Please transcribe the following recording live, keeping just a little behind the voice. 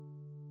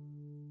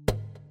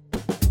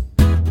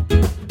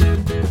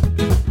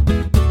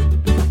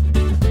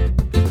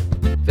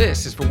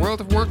World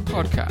of Work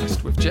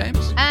podcast with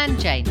James and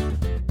Jane.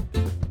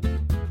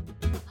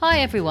 Hi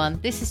everyone,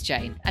 this is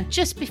Jane, and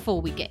just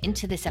before we get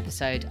into this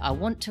episode, I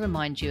want to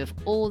remind you of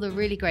all the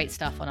really great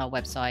stuff on our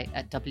website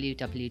at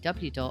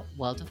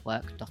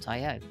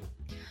www.worldofwork.io.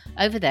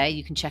 Over there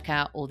you can check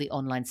out all the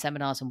online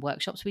seminars and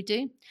workshops we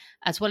do,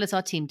 as well as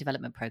our team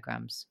development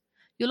programs.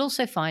 You'll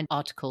also find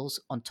articles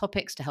on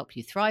topics to help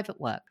you thrive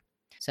at work.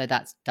 So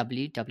that's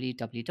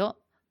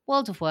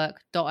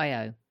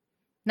www.worldofwork.io.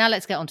 Now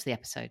let's get on to the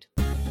episode.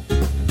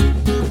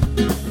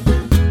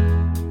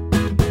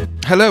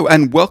 Hello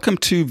and welcome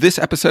to this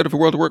episode of the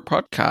World of Work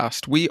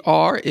podcast. We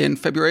are in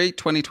February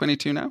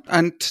 2022 now,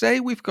 and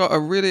today we've got a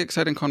really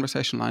exciting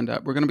conversation lined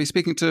up. We're going to be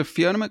speaking to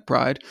Fiona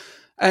McBride,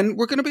 and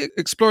we're going to be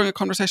exploring a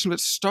conversation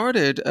that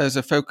started as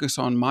a focus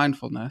on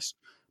mindfulness,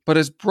 but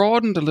has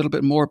broadened a little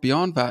bit more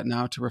beyond that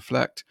now to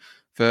reflect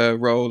the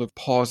role of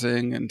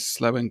pausing and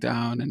slowing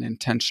down and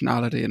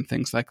intentionality and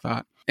things like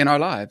that in our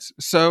lives.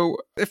 So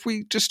if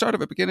we just start at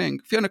the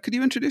beginning, Fiona, could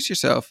you introduce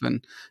yourself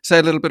and say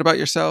a little bit about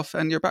yourself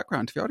and your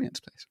background to the audience,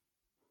 please?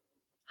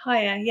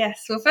 Hiya,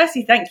 yes. Well,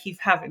 firstly, thank you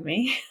for having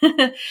me.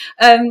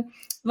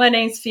 My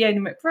name's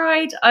Fiona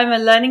McBride. I'm a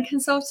learning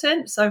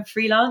consultant, so I'm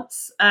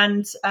freelance,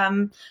 and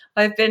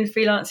I've been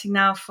freelancing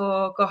now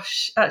for,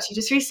 actually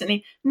just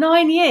recently,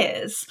 9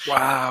 years.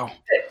 Wow.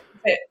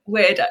 Bit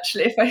weird,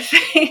 actually, if I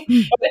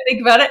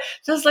think about it.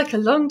 Feels like a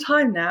long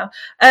time now.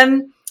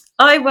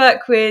 I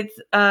work with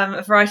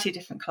a variety of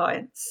different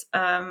clients,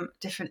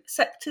 different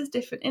sectors,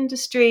 different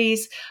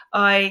industries.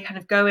 I kind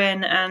of go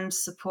in and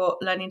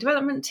support learning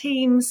development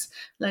teams,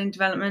 learning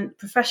development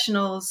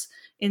professionals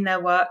in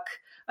their work.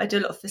 I do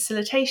a lot of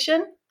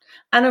facilitation,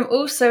 and I'm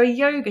also a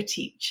yoga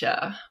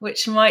teacher,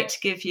 which might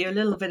give you a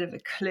little bit of a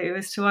clue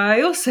as to why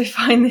I also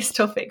find this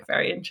topic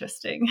very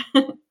interesting.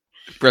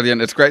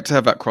 Brilliant. It's great to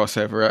have that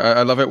crossover.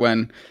 I love it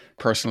when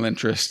personal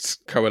interests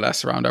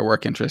coalesce around our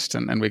work interests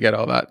and we get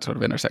all that sort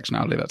of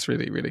intersectionality. That's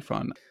really, really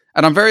fun.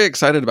 And I'm very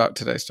excited about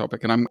today's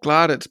topic, and I'm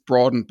glad it's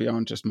broadened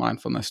beyond just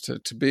mindfulness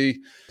to be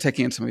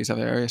taking in some of these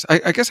other areas.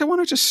 I guess I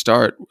want to just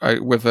start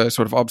with a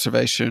sort of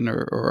observation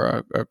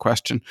or a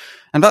question,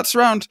 and that's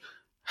around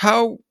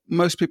how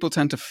most people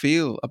tend to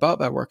feel about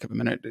their work at the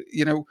minute.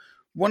 You know,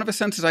 one of the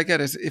senses I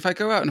get is if I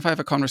go out and if I have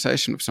a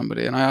conversation with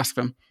somebody and I ask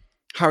them,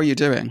 how are you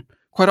doing?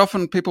 Quite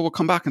often people will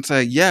come back and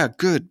say, yeah,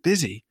 good,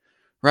 busy,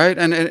 right?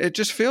 And it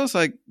just feels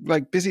like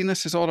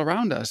busyness is all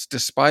around us,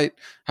 despite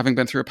having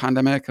been through a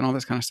pandemic and all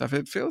this kind of stuff.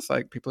 It feels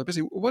like people are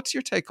busy. What's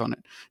your take on it?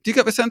 Do you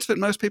get the sense that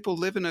most people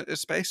live in a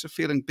space of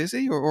feeling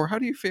busy, or how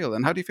do you feel?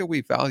 And how do you feel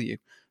we value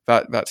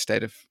that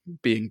state of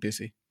being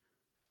busy?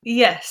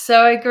 Yes,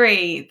 so I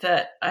agree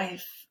that I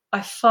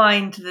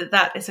find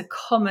that is a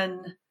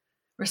common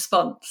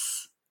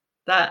response,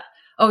 that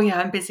oh yeah,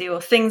 I'm busy,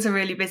 or things are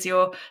really busy,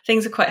 or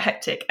things are quite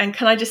hectic. And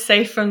can I just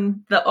say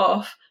from the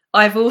off,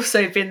 I've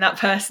also been that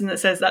person that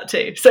says that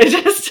too. So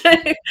just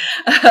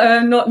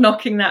I'm not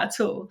knocking that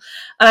at all.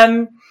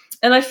 And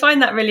I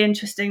find that really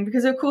interesting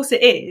because of course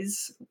it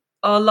is.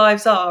 Our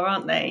lives are,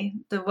 aren't they?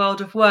 The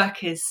world of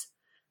work is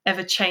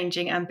ever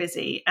changing and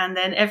busy. And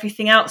then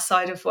everything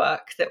outside of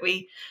work that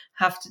we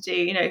have to do,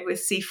 you know, with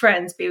see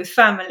friends, be with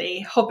family,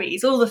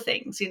 hobbies, all the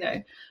things, you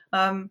know,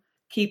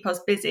 keep us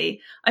busy.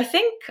 I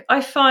think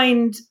I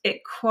find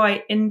it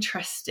quite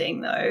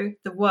interesting, though,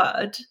 the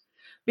word,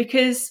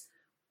 because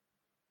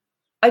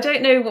I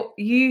don't know what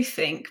you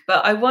think,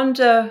 but I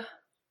wonder,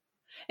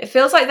 it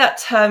feels like that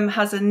term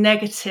has a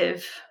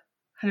negative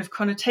kind of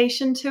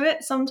connotation to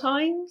it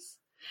sometimes,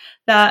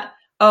 that,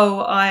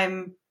 oh,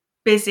 I'm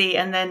busy,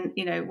 and then,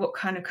 you know, what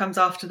kind of comes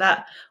after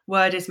that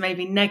word is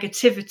maybe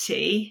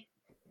negativity.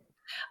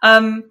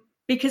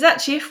 Because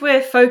actually, if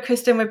we're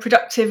focused and we're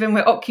productive and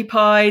we're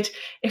occupied,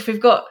 if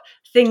we've got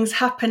things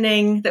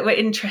happening that we're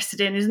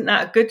interested in, isn't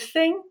that a good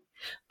thing?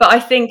 But I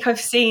think I've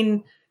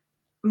seen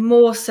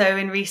more so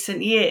in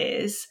recent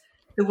years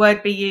the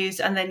word be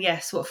used, and then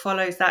yes, what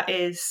follows that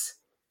is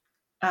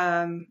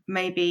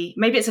maybe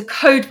it's a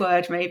code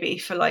word maybe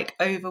for like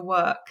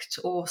overworked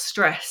or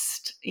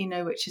stressed, you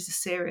know, which is a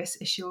serious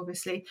issue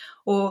obviously,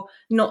 or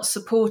not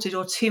supported,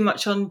 or too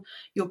much on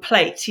your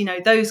plate, you know,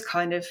 those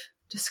kind of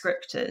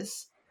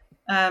descriptors.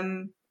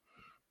 So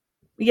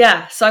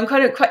I'm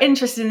quite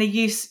interested in the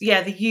use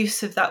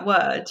of that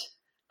word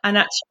and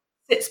actually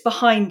sits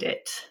behind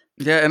it.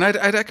 Yeah, and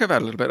I'd echo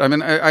that a little bit. I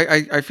mean,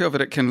 I feel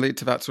that it can lead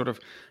to that sort of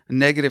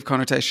negative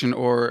connotation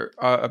or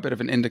a bit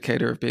of an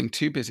indicator of being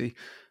too busy.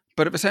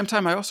 But at the same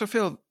time, I also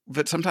feel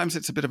that sometimes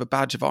it's a bit of a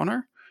badge of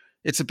honor.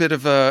 It's a bit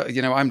of a,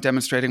 you know, I'm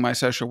demonstrating my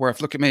social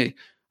worth. Look at me.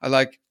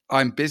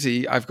 I'm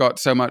busy. I've got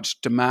so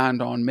much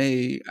demand on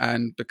me.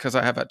 And because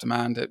I have that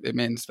demand, it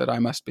means that I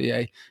must be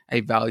a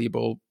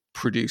valuable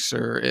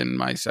producer in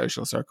my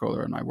social circle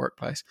or in my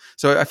workplace.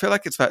 So I feel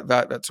like it's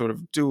that sort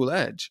of dual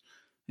edge.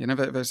 You know,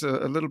 there's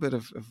a little bit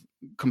of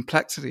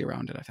complexity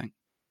around it, I think.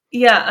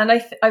 Yeah, and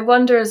I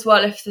wonder as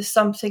well if there's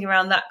something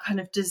around that kind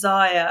of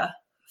desire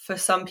for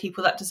some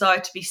people, that desire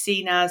to be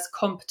seen as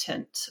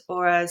competent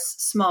or as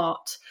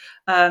smart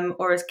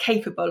or as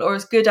capable or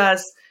as good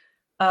as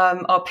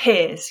our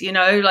peers, you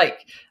know,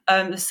 like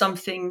there's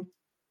something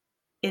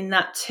in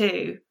that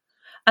too.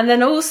 And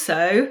then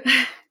also,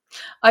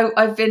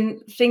 I've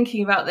been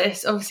thinking about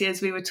this, obviously,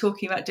 as we were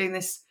talking about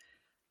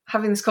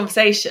having this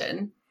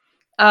conversation,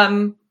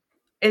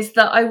 is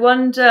that I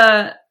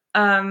wonder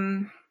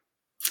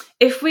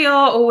if we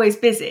are always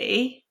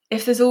busy,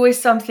 if there's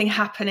always something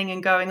happening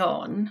and going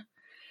on,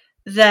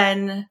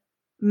 then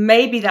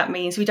maybe that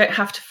means we don't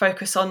have to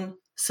focus on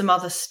some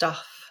other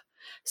stuff.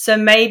 So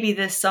maybe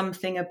there's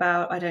something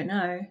about, I don't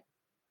know,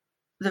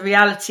 the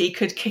reality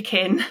could kick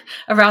in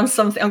around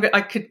something.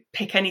 I could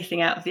pick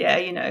anything out of the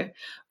air,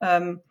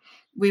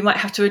 we might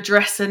have to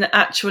address an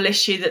actual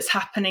issue that's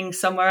happening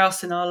somewhere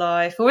else in our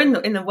life, or in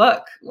the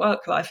work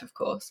life, of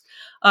course.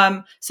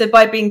 So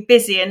by being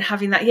busy and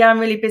having that, I'm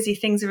really busy,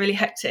 things are really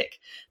hectic,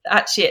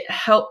 actually it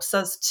helps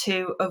us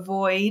to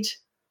avoid,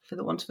 for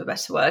the want of a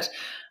better word,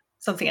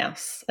 something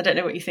else. I don't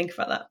know what you think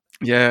about that.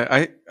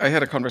 Yeah, I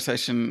had a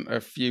conversation a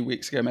few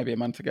weeks ago, maybe a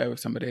month ago, with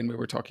somebody, and we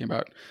were talking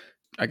about,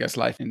 I guess,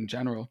 life in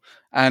general.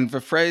 And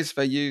the phrase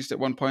they used at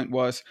one point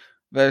was,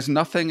 "There's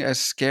nothing as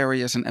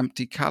scary as an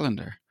empty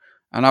calendar."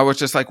 And I was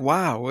just like,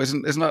 wow,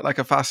 isn't that like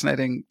a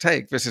fascinating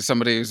take? This is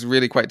somebody who's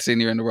really quite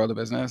senior in the world of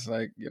business,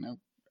 like,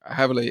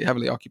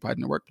 heavily occupied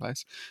in the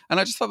workplace. And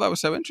I just thought that was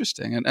so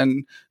interesting.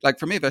 And like,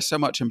 for me, there's so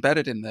much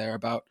embedded in there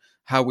about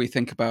how we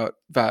think about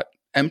that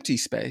empty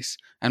space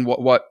and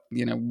what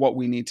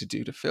we need to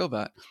do to fill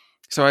that.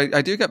 So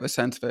I do get the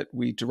sense that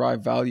we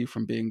derive value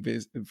from being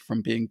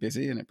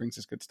busy, and it brings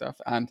us good stuff.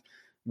 And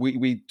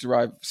we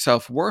derive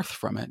self-worth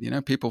from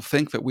it. People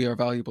think that we are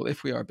valuable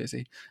if we are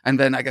busy. And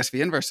then I guess the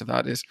inverse of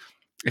that is,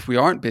 if we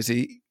aren't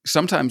busy,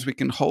 sometimes we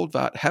can hold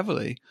that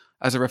heavily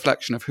as a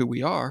reflection of who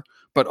we are.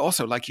 But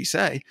also, like you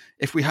say,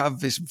 if we have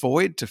this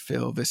void to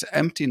fill, this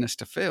emptiness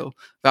to fill,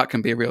 that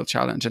can be a real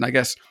challenge. And I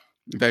guess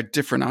there are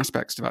different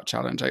aspects to that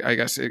challenge. I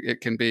guess it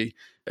can be,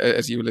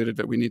 as you alluded,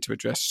 that we need to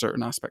address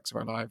certain aspects of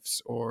our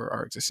lives or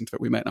our existence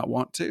that we might not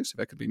want to. So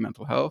there could be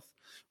mental health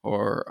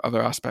or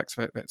other aspects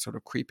that sort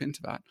of creep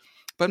into that.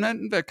 But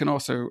then there can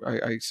also,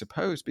 I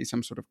suppose, be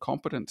some sort of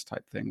competence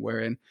type thing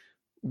wherein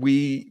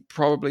we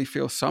probably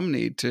feel some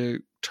need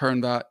to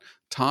turn that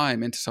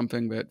time into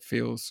something that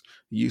feels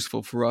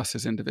useful for us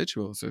as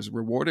individuals, as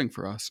rewarding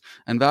for us.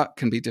 And that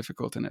can be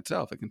difficult in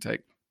itself. It can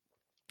take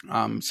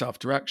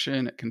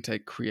self-direction, it can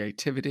take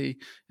creativity,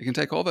 it can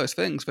take all those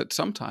things. But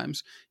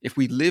sometimes if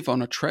we live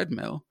on a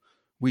treadmill,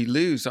 we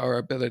lose our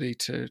ability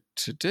to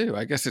do.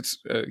 I guess it's,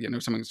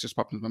 something that's just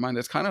popped into my mind.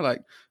 It's kind of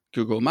like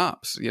Google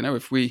Maps.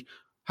 If we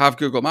have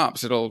Google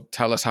Maps, it'll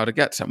tell us how to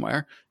get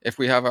somewhere. If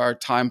we have our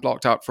time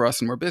blocked out for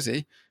us and we're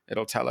busy,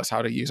 it'll tell us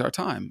how to use our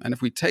time. And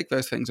if we take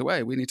those things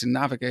away, we need to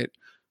navigate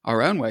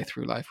our own way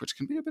through life, which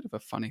can be a bit of a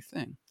funny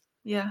thing.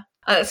 Yeah.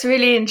 It's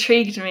really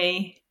intrigued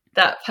me,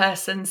 that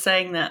person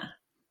saying that.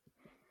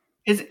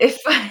 Because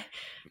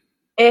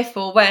if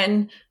or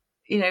when,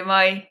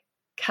 my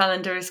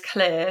calendar is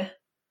clear,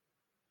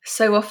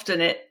 so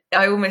often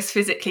I almost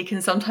physically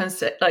can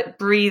sometimes like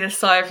breathe a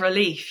sigh of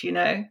relief,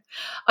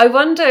 I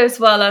wonder as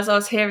well, as I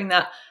was hearing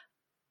that,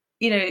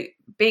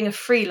 being a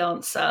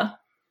freelancer,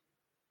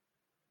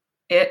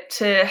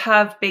 to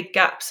have big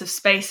gaps of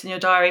space in your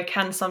diary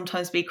can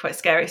sometimes be quite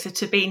scary. So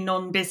to be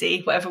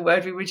non-busy, whatever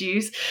word we would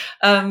use,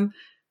 can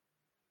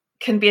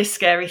be a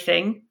scary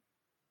thing.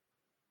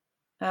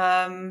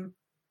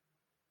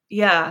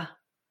 Yeah.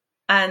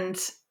 And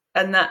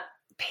that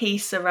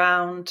piece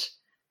around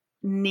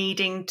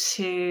needing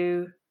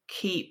to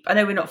keep, I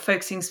know we're not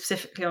focusing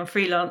specifically on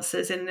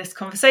freelancers in this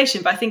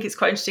conversation, but I think it's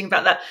quite interesting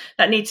about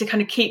that need to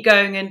kind of keep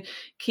going and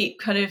keep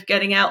kind of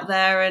getting out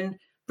there and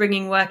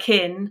bringing work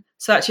in.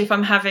 So actually, if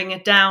I'm having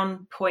a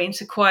down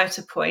point, a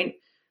quieter point,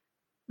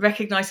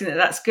 recognizing that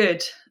that's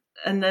good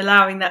and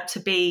allowing that to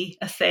be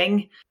a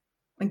thing,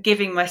 and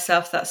giving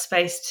myself that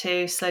space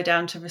to slow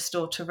down, to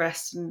restore, to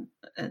rest, and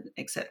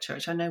etc.,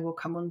 which I know we'll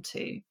come on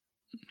to.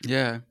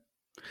 Yeah.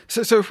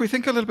 So if we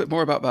think a little bit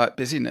more about that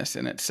busyness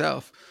in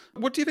itself,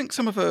 what do you think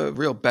some of the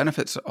real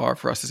benefits are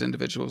for us as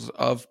individuals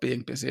of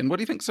being busy? And what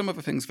do you think some of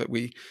the things that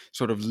we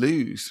sort of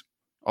lose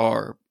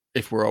are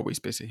if we're always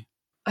busy?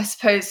 I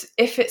suppose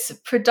if it's a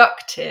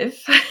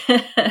productive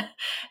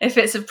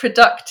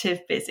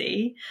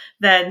busy,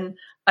 then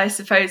I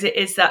suppose it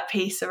is that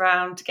piece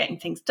around getting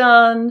things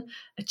done,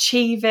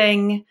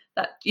 achieving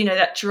that,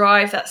 that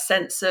drive, that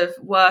sense of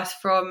worth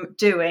from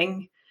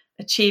doing,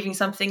 achieving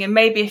something. And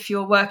maybe if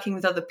you're working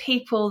with other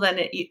people, then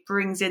it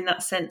brings in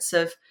that sense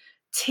of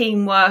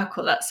teamwork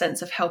or that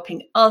sense of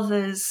helping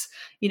others,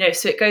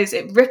 so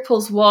it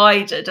ripples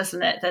wider,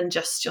 doesn't it, than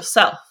just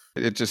yourself.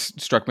 It just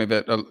struck me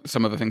that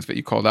some of the things that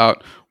you called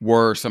out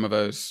were some of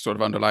those sort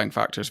of underlying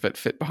factors that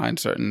fit behind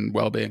certain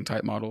well-being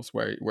type models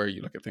where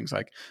you look at things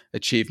like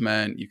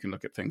achievement, you can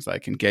look at things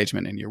like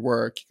engagement in your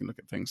work, you can look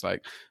at things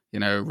like,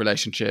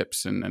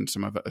 relationships and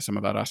some of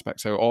that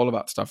aspect. So all of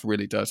that stuff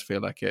really does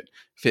feel like it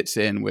fits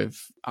in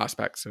with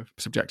aspects of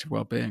subjective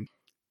well-being.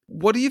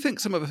 What do you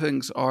think some of the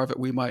things are that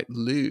we might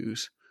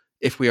lose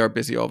if we are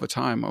busy all the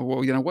time? Or,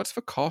 well, what's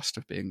the cost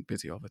of being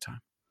busy all the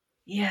time?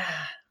 Yeah.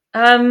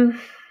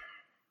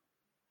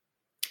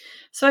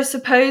 So I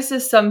suppose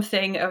there's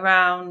something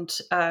around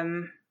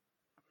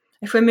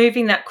if we're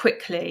moving that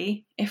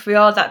quickly, if we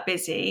are that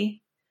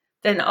busy,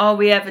 then are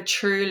we ever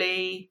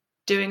truly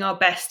doing our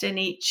best in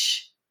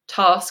each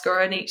task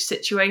or in each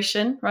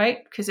situation,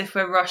 right? Because if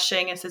we're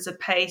rushing, if there's a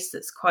pace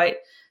that's quite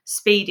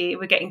speedy,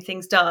 we're getting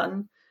things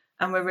done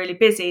and we're really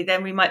busy,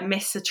 then we might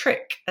miss a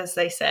trick, as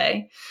they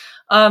say.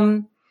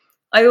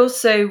 I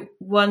also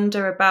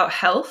wonder about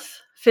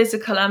health,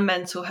 physical and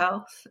mental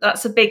health.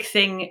 That's a big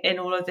thing in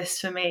all of this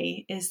for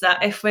me, is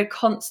that if we're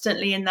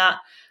constantly in that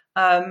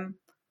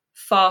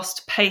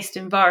fast-paced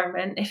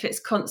environment, if it's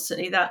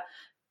constantly that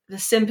the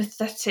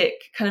sympathetic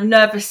kind of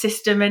nervous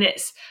system in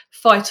its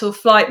fight or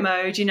flight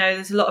mode,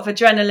 there's a lot of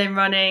adrenaline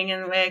running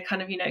and we're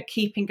kind of,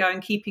 keeping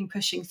going, keeping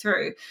pushing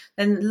through,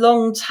 then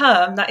long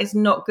term, that is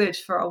not good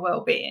for our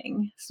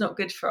well-being. It's not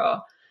good for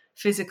our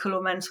physical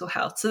or mental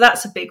health. So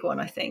that's a big one,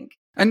 I think.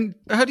 And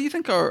how do you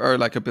think our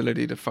like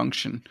ability to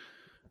function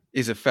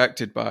is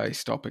affected by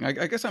stopping?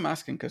 I guess I'm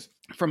asking because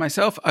for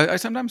myself, I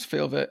sometimes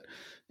feel that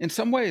in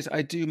some ways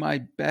I do my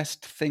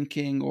best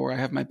thinking, or I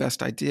have my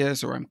best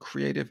ideas, or I'm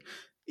creative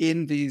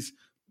in these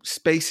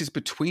spaces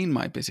between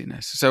my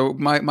busyness. So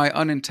my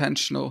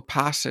unintentional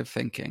passive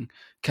thinking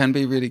can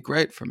be really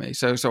great for me.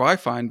 So I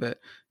find that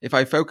if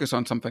I focus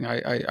on something, I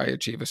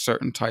achieve a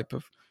certain type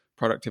of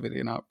productivity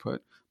and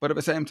output. But at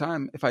the same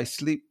time, if I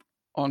sleep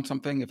on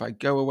something, if I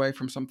go away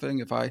from something,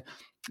 if I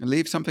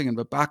leave something in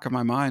the back of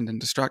my mind and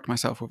distract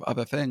myself with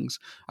other things,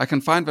 I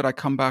can find that I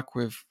come back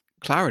with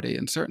clarity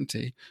and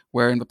certainty,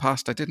 where in the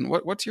past I didn't.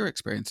 What's your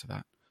experience of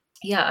that?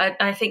 Yeah,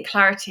 I think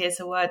clarity is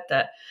a word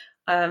that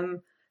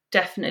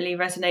definitely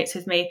resonates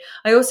with me.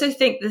 I also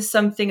think there's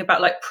something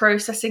about like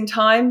processing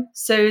time.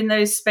 So in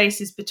those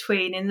spaces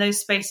between, in those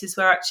spaces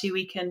where actually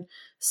we can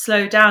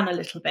slow down a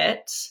little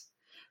bit,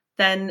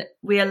 then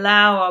we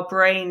allow our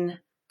brain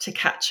to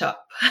catch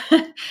up.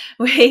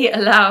 We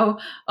allow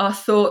our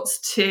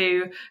thoughts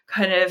to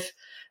kind of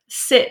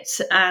sit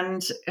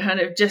and kind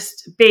of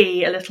just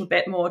be a little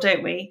bit more,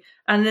 don't we?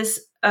 And there's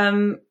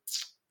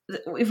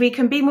if we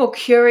can be more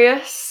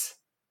curious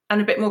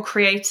and a bit more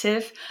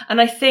creative. And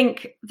I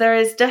think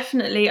I've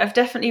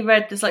definitely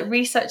read, there's like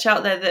research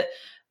out there that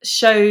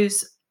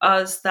shows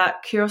us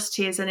that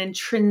curiosity is an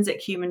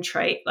intrinsic human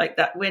trait, like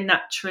that we're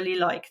naturally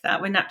like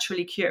that, we're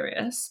naturally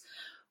curious,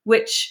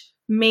 which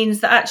means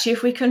that actually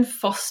if we can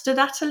foster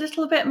that a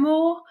little bit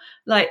more,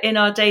 like in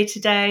our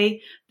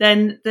day-to-day,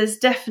 then there's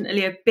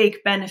definitely a big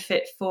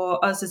benefit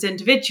for us as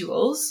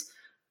individuals,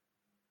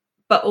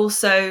 but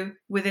also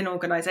within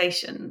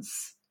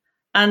organizations.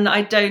 And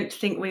I don't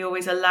think we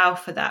always allow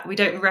for that. We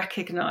don't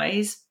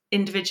recognize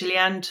individually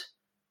and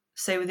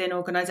say within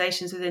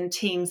organizations, within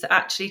teams, that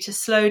actually to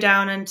slow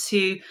down and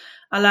to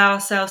allow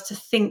ourselves to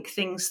think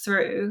things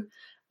through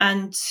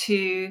and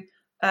to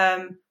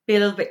be a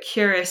little bit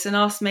curious and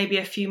ask maybe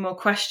a few more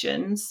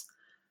questions,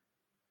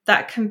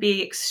 that can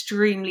be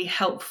extremely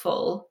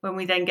helpful when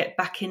we then get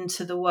back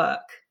into the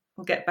work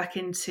or get back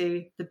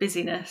into the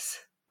busyness.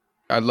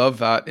 I love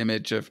that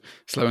image of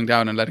slowing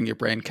down and letting your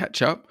brain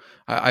catch up.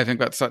 I think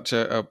that's such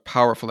a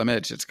powerful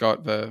image. It's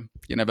got the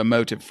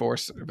motive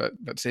force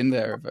that's in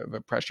there, the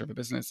pressure of the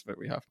business that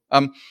we have.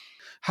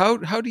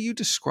 How do you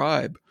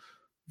describe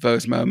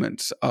those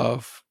moments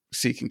of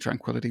seeking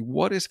tranquility?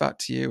 What is that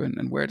to you,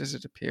 and where does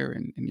it appear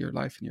in your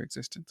life and your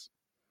existence?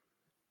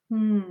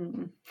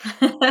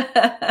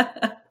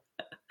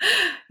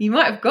 You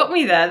might have got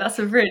me there. That's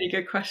a really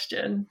good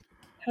question.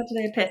 How do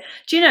they appear?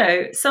 Do you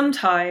know,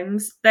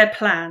 sometimes they're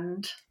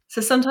planned.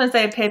 So sometimes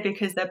they appear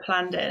because they're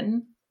planned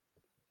in.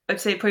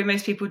 I'd say probably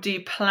most people do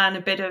plan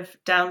a bit of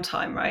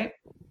downtime, right?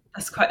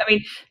 That's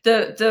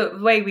the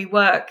way we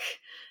work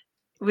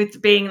with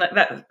being like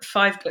that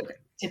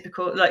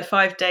typical like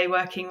 5-day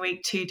working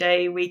week,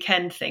 2-day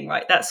weekend thing,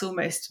 right? That's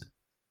almost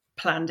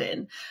planned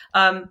in.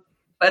 But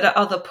at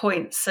other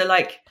points, so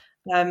like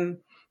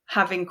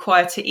having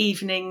quieter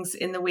evenings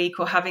in the week,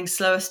 or having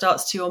slower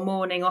starts to your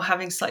morning, or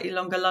having slightly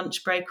longer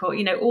lunch break, or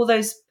all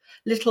those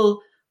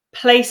little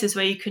places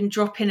where you can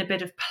drop in a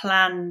bit of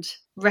planned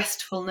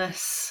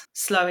restfulness,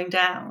 slowing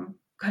down,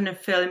 kind of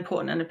feel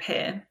important and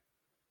appear.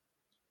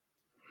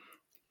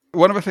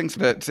 One of the things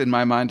that's in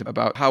my mind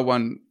about how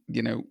one,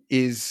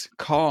 is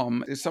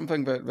calm is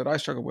something that I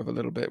struggle with a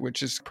little bit,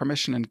 which is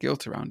permission and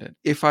guilt around it.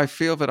 If I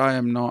feel that I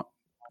am not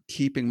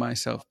keeping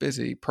myself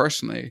busy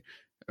personally,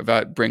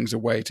 that brings a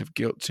weight of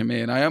guilt to me.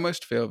 And I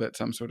almost feel that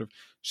some sort of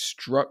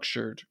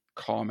structured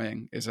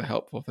calming is a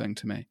helpful thing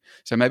to me.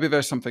 So maybe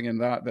there's something in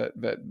that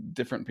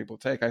different people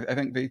take. I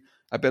think the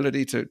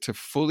ability to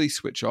fully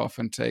switch off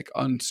and take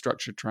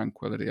unstructured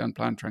tranquility,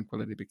 unplanned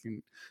tranquility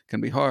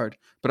can be hard.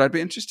 But I'd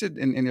be interested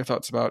in your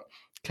thoughts about,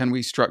 can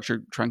we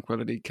structure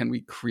tranquility? Can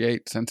we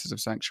create senses of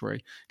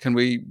sanctuary? Can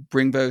we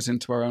bring those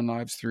into our own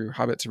lives through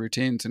habits and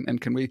routines?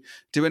 And can we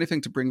do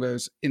anything to bring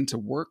those into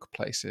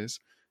workplaces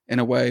in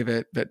a way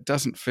that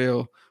doesn't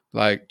feel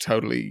like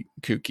totally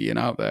kooky and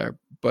out there,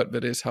 but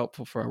that is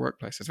helpful for our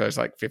workplaces? There's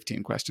like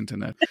 15 questions in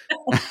there.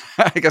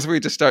 I guess we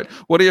just start.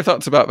 What are your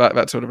thoughts about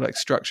that sort of like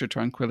structured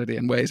tranquility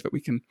and ways that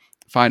we can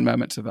find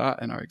moments of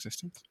that in our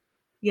existence?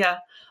 Yeah.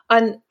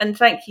 And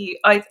thank you.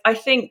 I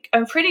think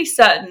I'm pretty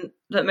certain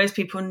that most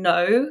people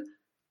know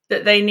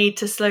that they need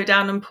to slow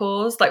down and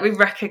pause. Like, we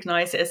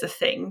recognize it as a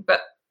thing,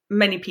 but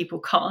many people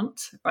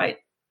can't, right?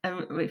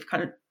 And we've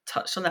kind of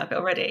touched on that a bit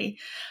already.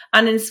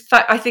 And in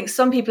fact, I think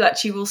some people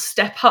actually will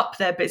step up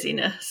their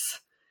busyness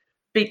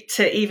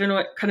to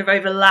even kind of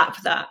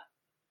overlap that,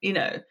 you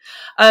know.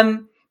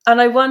 And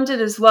I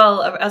wondered as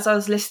well, as I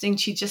was listening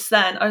to you just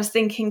then, I was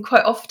thinking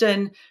quite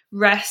often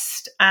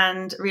rest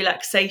and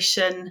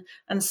relaxation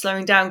and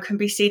slowing down can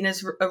be seen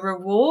as a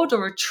reward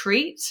or a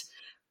treat.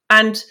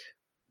 And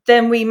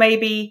then we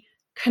maybe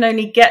can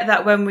only get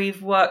that when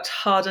we've worked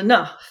hard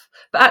enough.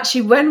 But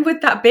actually, when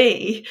would that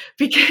be?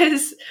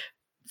 Because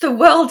the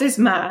world is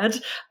mad.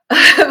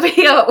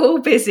 We are all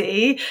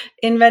busy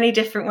in many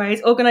different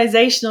ways.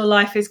 Organizational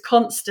life is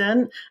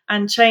constant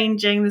and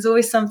changing. There's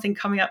always something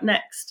coming up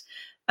next.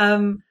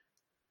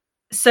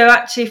 So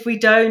actually, if we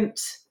don't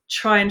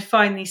try and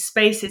find these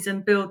spaces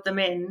and build them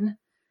in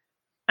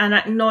and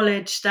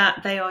acknowledge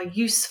that they are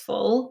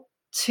useful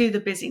to the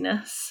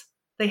busyness,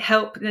 they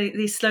help.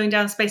 These slowing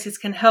down spaces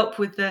can help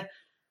with the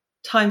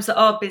times that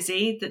are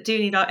busy, that do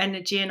need our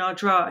energy and our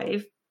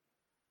drive.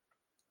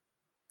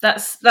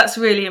 That's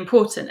really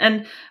important.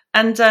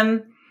 And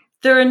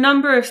there are a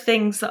number of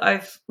things that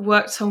I've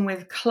worked on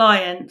with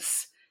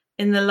clients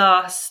in the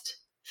last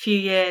few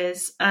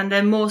years, and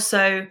they're more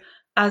so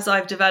as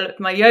I've developed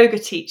my yoga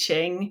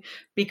teaching,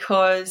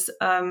 because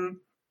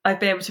I've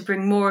been able to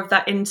bring more of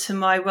that into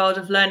my world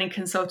of learning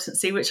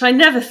consultancy, which I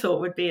never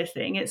thought would be a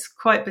thing. It's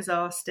quite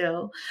bizarre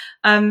still,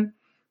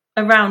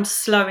 around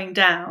slowing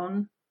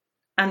down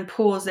and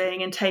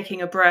pausing and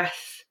taking a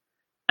breath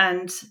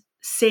and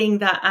seeing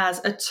that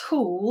as a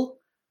tool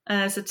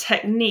and as a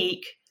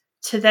technique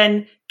to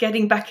then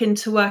getting back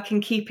into work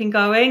and keeping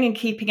going and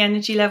keeping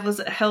energy levels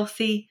at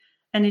healthy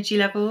energy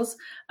levels.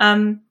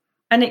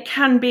 And it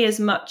can be as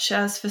much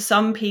as, for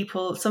some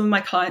people, some of my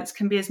clients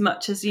can be as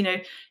much as, you know,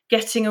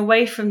 getting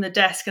away from the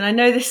desk. And I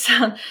know this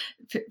sounds,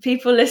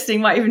 people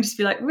listening might even just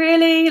be like,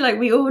 really? Like,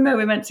 we all know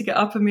we're meant to get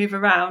up and move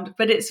around,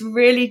 but it's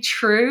really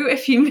true.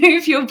 If you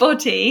move your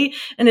body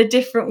in a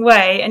different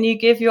way and you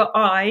give your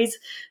eyes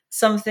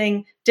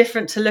something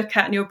different to look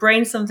at and your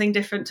brain something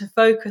different to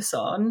focus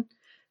on,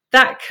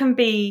 that can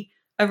be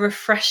a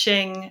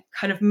refreshing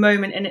kind of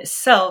moment in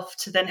itself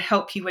to then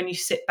help you when you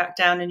sit back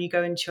down and you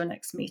go into your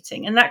next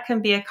meeting. And that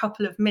can be a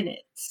couple of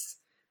minutes.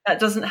 That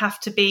doesn't have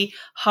to be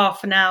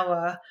half an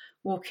hour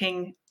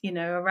walking, you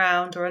know,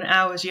 around, or an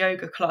hour's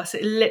yoga class.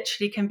 It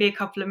literally can be a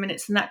couple of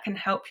minutes, and that can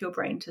help your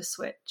brain to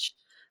switch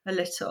a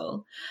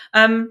little.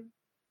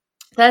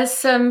 There's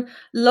some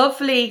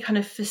lovely kind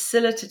of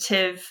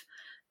facilitative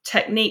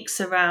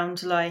techniques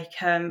around, like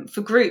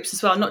for groups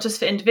as well, not just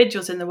for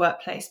individuals in the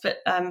workplace, but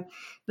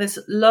there's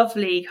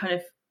lovely kind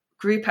of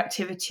group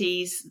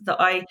activities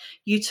that I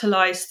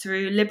utilize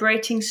through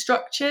liberating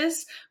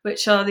structures,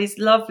 which are these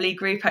lovely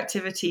group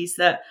activities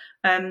that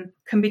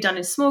can be done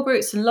in small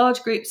groups and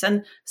large groups,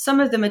 and some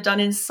of them are done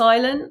in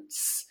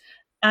silence,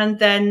 and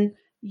then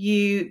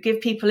you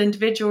give people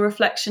individual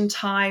reflection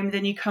time,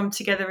 then you come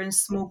together in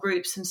small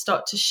groups and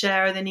start to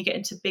share, and then you get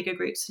into bigger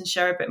groups and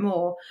share a bit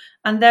more.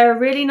 And they're a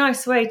really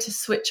nice way to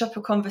switch up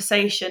a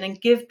conversation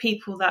and give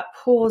people that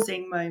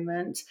pausing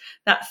moment,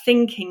 that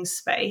thinking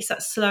space,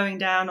 that slowing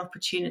down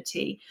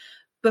opportunity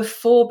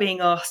before being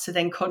asked to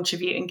then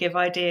contribute and give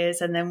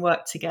ideas and then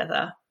work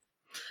together,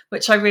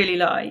 which I really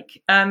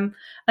like. And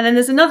then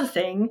there's another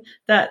thing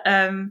that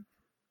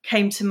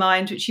came to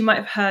mind, which you might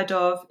have heard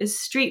of, is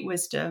street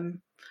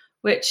wisdom,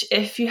 which,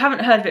 if you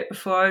haven't heard of it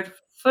before, I'd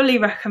fully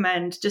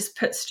recommend. Just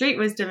put street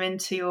wisdom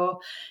into your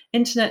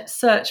internet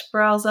search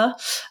browser,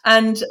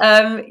 and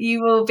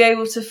you will be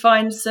able to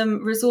find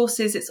some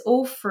resources. It's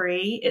all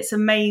free. It's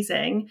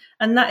amazing.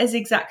 And that is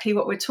exactly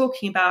what we're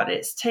talking about.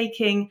 It's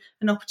taking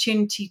an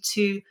opportunity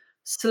to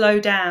slow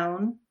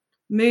down,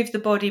 move the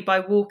body by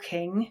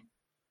walking,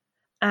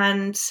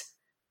 and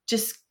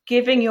just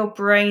giving your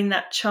brain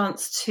that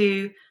chance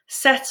to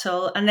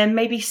settle and then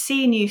maybe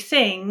see new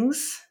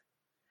things,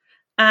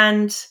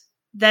 and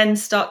then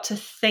start to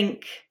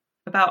think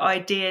about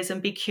ideas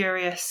and be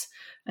curious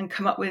and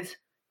come up with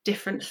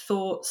different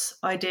thoughts,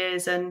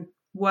 ideas, and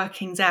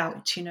workings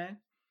out, you know?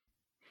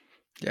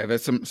 Yeah,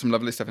 there's some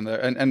lovely stuff in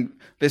there. And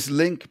this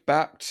link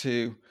back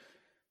to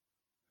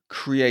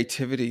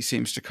creativity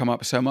seems to come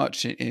up so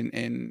much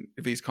in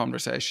these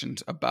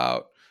conversations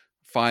about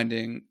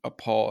finding a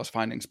pause,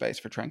 finding space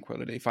for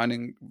tranquility,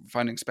 finding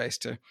space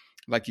to,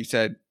 like you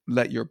said,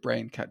 let your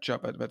brain catch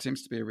up. That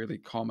seems to be a really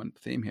common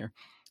theme here.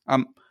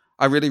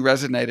 I really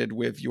resonated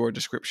with your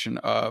description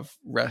of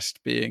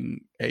rest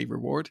being a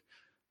reward.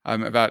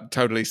 That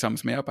totally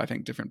sums me up. I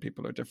think different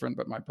people are different,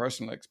 but my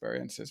personal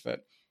experience is that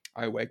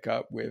I wake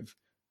up with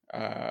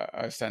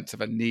a sense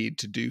of a need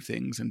to do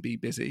things and be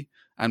busy.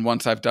 And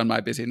once I've done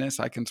my busyness,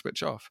 I can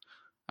switch off.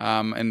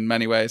 In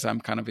many ways,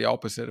 I'm kind of the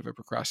opposite of a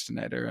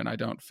procrastinator, and I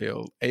don't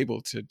feel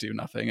able to do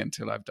nothing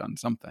until I've done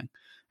something.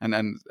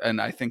 And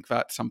I think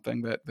that's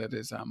something that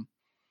is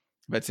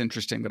that's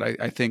interesting, that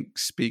I think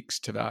speaks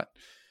to that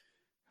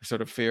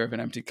sort of fear of an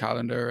empty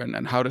calendar,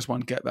 and how does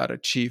one get that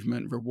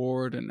achievement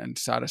reward and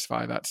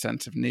satisfy that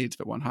sense of needs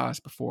that one has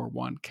before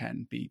one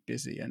can be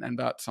busy. And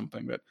that's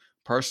something that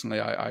personally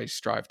I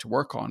strive to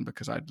work on,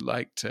 because I'd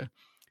like to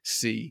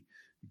see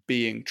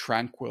being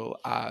tranquil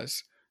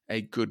as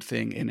a good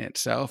thing in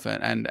itself,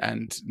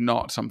 and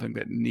not something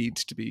that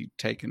needs to be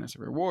taken as a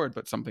reward,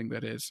 but something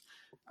that is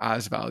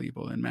as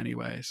valuable in many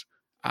ways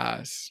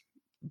as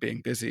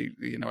being busy.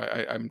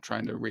 I'm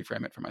trying to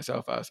reframe it for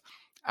myself as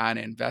an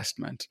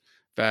investment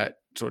that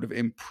sort of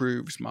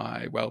improves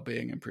my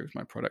well-being, improves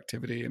my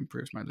productivity,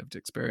 improves my lived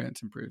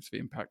experience, improves the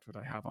impact that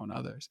I have on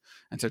others.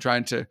 And so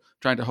trying to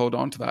hold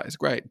on to that is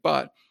great.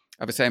 But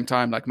at the same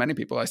time, like many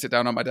people, I sit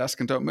down on my desk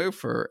and don't move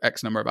for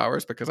X number of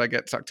hours because I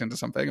get sucked into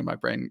something and my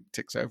brain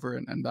ticks over,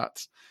 and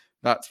that's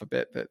the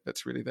bit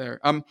that's really there.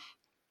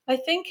 I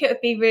think it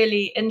would be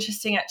really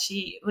interesting,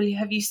 actually. Well,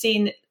 have you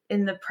seen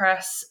in the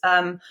press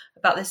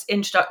about this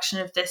introduction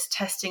of this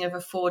testing of a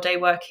 4-day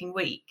working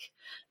week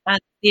and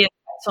the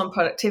effects on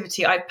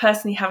productivity? I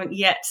personally haven't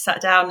yet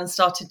sat down and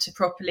started to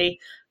properly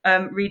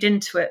read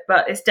into it,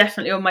 but it's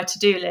definitely on my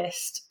to-do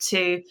list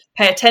to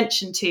pay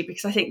attention to,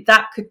 because I think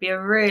that could be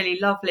a really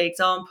lovely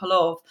example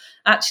of,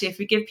 actually, if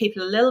we give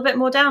people a little bit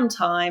more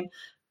downtime,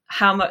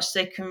 how much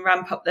they can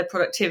ramp up their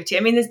productivity. I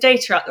mean, there's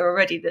data out there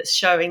already that's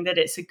showing that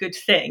it's a good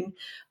thing.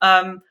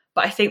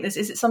 But I think is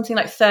it something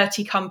like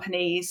 30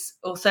 companies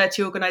or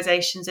 30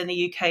 organizations in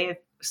the UK have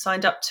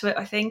signed up to it,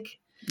 I think.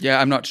 Yeah,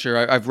 I'm not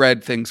sure. I've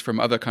read things from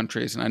other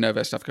countries and I know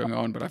there's stuff going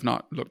on, but I've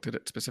not looked at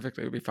it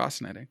specifically. It would be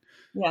fascinating.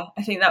 Yeah,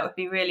 I think that would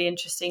be really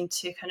interesting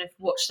to kind of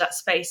watch that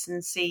space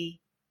and see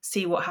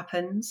what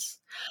happens.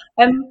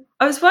 I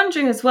was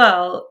wondering as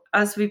well,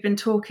 as we've been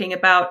talking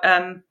about,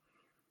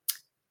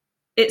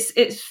 it's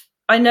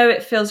I know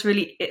it feels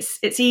really,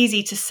 it's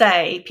easy to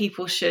say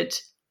people should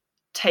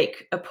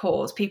take a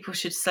pause, people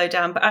should slow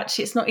down, but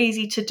actually it's not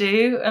easy to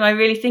do. And I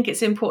really think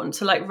it's important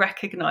to like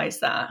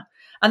recognize that.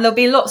 And there'll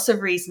be lots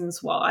of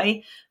reasons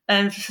why.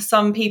 And for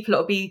some people,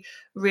 it'll be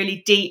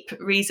really deep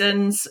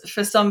reasons.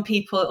 For some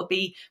people, it'll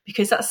be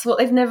because that's what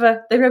they've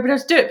never been able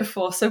to do it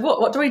before. So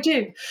what do I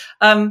do?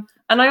 And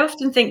I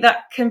often think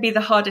that can be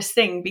the hardest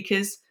thing,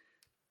 because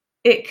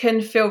it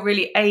can feel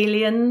really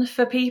alien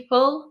for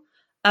people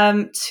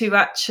to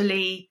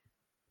actually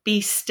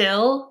be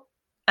still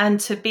and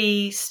to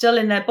be still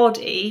in their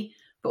body,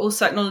 but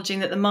also acknowledging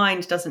that the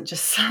mind doesn't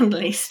just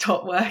suddenly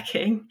stop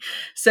working.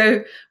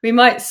 So we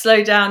might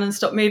slow down and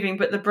stop moving,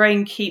 but the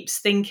brain keeps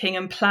thinking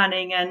and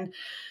planning and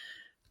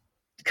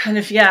kind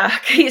of,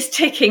 keeps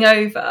ticking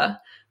over.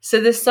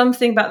 So there's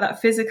something about that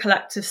physical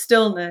act of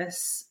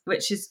stillness,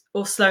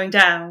 or slowing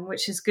down,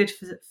 which is good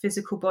for the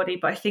physical body.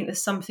 But I think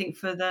there's something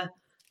for the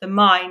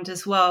mind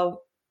as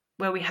well,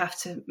 where we have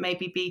to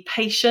maybe be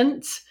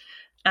patient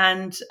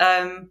and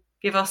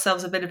give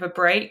ourselves a bit of a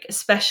break,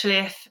 especially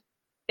if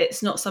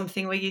it's not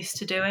something we're used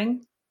to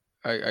doing.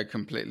 I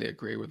completely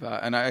agree with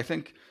that. And I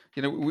think,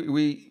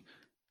 we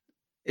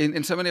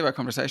in so many of our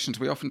conversations,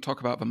 we often talk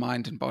about the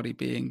mind and body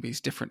being these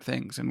different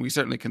things, and we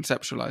certainly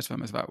conceptualize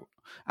them as that,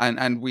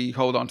 and we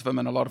hold on to them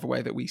in a lot of the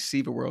way that we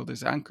see the world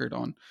is anchored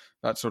on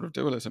that sort of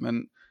dualism.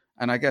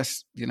 And I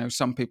guess,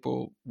 some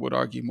people would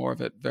argue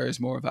there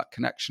is more of that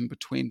connection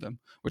between them,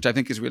 which I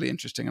think is really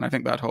interesting. And I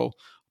think that whole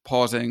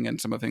pausing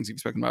and some of the things you've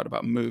spoken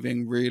about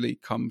moving, really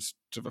comes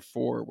to the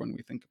fore when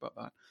we think about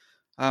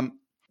that.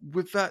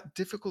 With that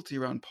difficulty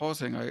around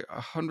pausing, I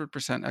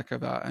 100% echo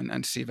that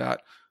and see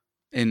that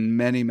in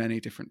many, many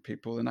different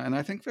people. And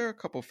I think there are a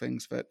couple of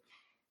things that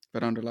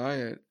underlie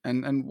it.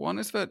 And one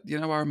is that,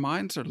 our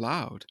minds are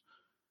loud,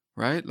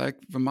 right? Like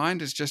the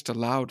mind is just a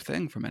loud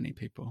thing for many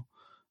people.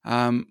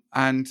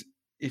 And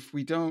if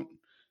we don't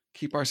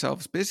keep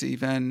ourselves busy,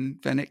 then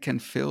it can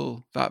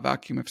fill that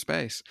vacuum of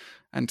space.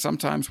 And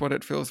sometimes what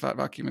it fills that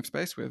vacuum of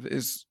space with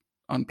is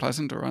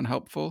unpleasant or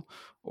unhelpful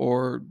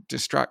or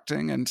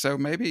distracting. And so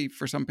maybe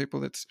for some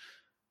people it's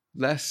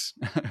less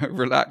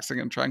relaxing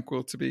and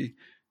tranquil to be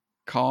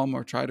calm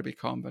or try to be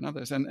calm than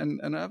others. And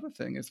another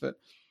thing is that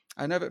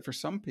I know that for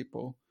some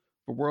people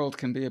the world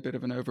can be a bit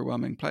of an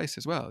overwhelming place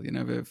as well.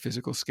 The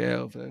physical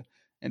scale, the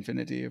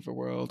infinity of the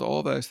world,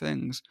 all those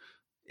things.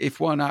 If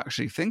one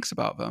actually thinks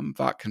about them,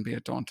 that can be a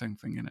daunting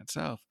thing in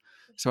itself.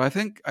 So I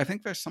think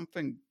there's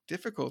something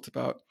difficult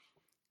about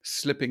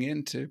slipping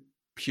into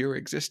pure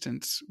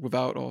existence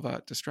without all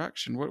that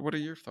distraction. What are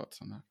your thoughts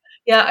on that?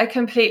 Yeah, I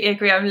completely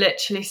agree. I'm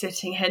literally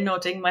sitting here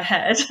nodding my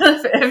head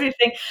for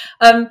everything.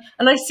 And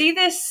I see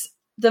this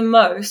the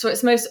most, or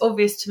it's most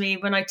obvious to me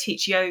when I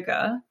teach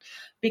yoga,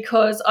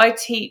 because I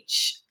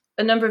teach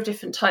a number of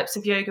different types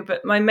of yoga,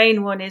 but my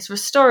main one is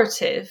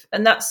restorative.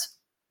 And that's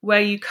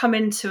where you come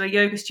into a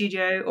yoga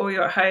studio or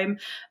you're at home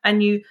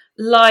and you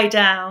lie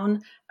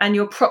down and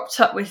you're propped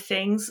up with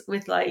things,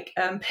 with like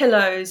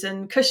pillows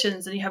and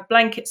cushions, and you have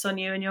blankets on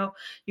you and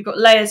you've got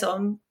layers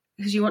on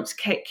because you want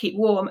to keep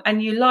warm,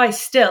 and you lie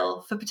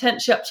still for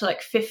potentially up to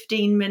like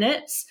 15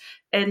 minutes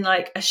in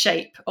like a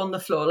shape on the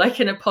floor, like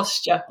in a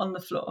posture on the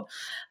floor.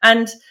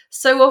 And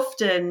so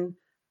often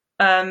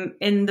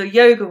in the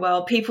yoga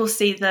world, people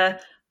see the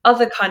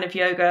other kind of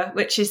yoga,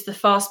 which is the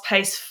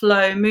fast-paced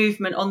flow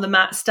movement on the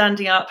mat,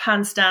 standing up,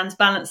 handstands,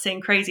 balancing,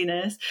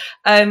 craziness,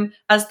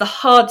 as the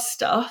hard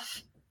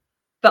stuff.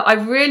 But I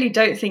really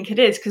don't think it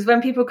is, because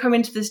when people come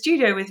into the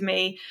studio with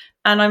me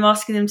and I'm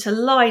asking them to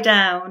lie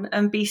down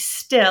and be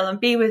still and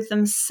be with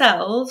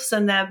themselves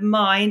and their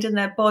mind and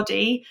their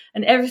body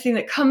and everything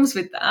that comes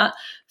with that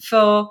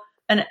for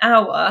an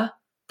hour,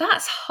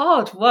 that's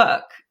hard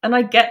work. And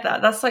I get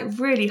that. That's like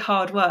really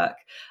hard work.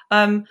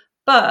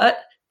 But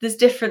there's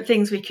different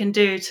things we can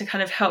do to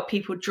kind of help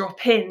people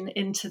drop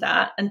into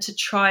that and to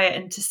try it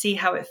and to see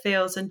how it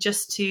feels and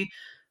just to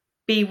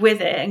be with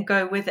it and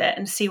go with it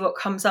and see what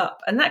comes up.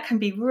 And that can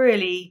be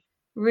really,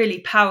 really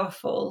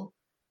powerful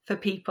for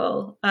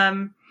people.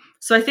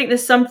 So I think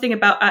there's something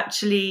about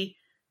actually,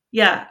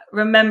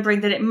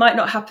 remembering that it might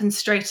not happen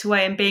straight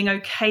away and being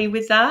okay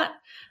with that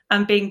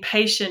and being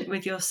patient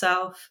with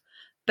yourself.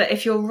 But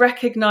if you're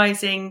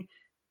recognizing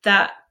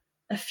that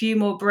a few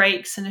more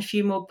breaks and a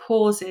few more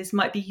pauses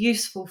might be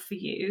useful for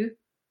you,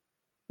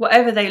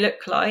 whatever they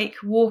look like,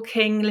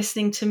 walking,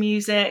 listening to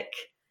music,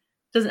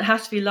 doesn't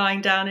have to be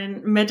lying down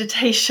in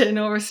meditation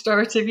or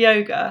restorative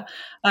yoga.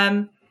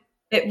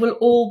 It will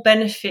all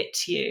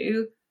benefit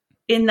you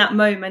in that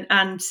moment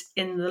and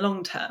in the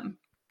long term.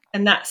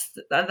 And I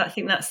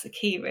think that's the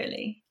key,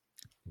 really.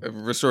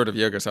 Restorative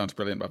yoga sounds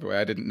brilliant, by the way.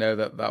 I didn't know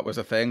that was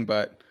a thing,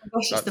 but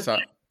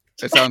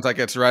It sounds like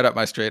it's right up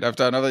my street. I've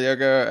done other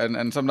yoga,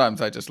 and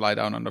sometimes I just lie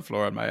down on the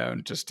floor on my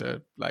own just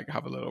to like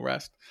have a little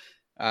rest.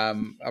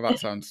 That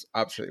sounds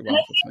absolutely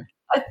wonderful to me.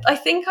 I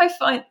think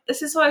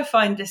this is why I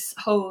find this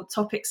whole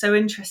topic so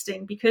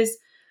interesting, because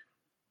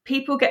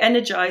people get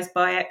energized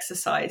by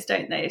exercise,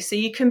 don't they? So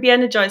you can be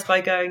energized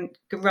by going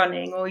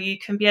running, or you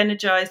can be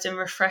energized and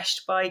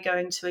refreshed by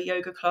going to a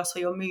yoga class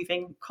where you're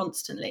moving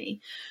constantly.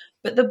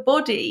 But the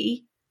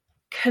body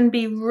can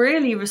be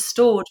really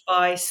restored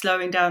by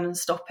slowing down and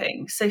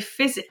stopping. So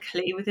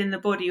physically within the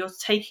body, you're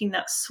taking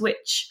that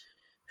switch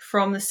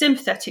from the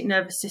sympathetic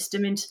nervous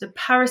system into the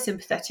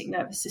parasympathetic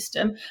nervous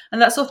system. And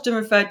that's often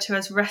referred to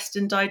as rest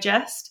and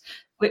digest,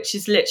 which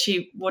is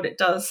literally what it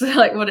does,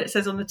 like what it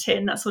says on the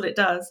tin. That's what it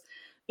does,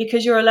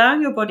 because you're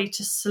allowing your body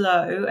to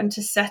slow and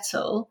to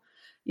settle.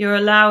 You're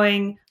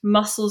allowing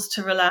muscles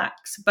to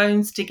relax,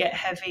 bones to get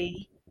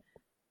heavy,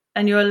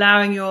 and you're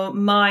allowing your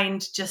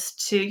mind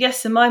just to,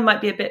 yes, the mind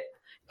might be a bit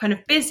kind of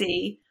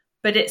busy,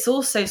 but it's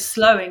also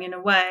slowing in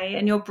a way,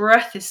 and your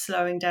breath is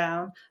slowing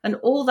down. And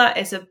all that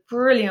is a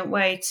brilliant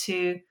way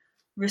to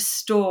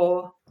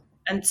restore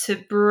and to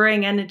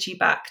bring energy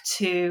back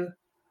to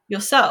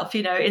yourself,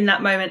 in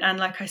that moment. And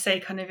like I say,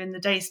 kind of in the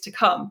days to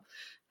come,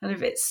 kind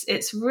of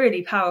it's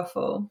really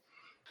powerful.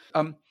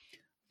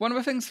 One of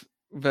the things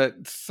that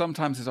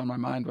sometimes is on my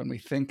mind when we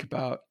think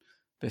about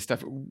this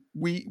stuff,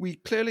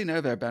 we clearly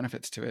know there are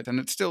benefits to it, and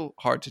it's still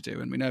hard to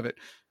do. And we know that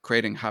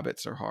creating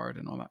habits are hard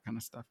and all that kind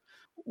of stuff.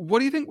 What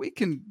do you think we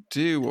can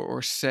do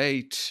or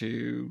say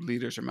to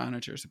leaders or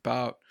managers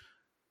about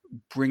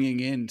bringing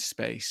in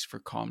space for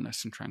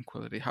calmness and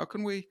tranquility? How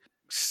can we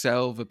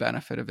sell the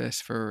benefit of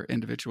this for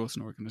individuals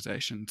and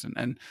organizations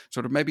and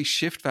sort of maybe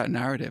shift that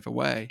narrative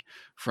away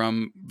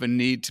from the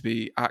need to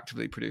be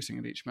actively producing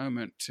at each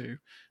moment to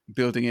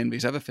building in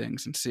these other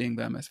things and seeing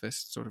them as this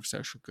sort of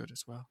social good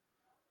as well?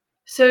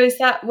 So is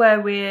that where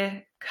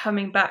we're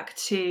coming back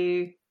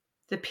to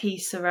the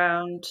piece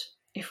around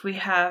if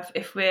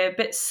we're a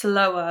bit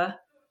slower,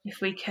 if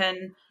we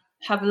can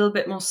have a little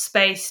bit more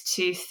space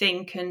to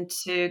think and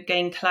to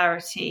gain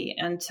clarity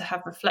and to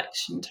have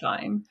reflection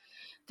time,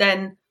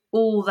 then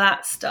all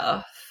that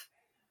stuff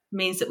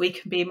means that we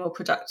can be more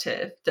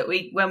productive, that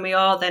when we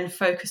are then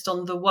focused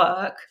on the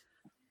work,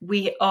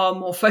 we are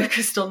more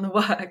focused on the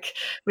work,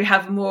 we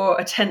have more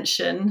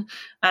attention,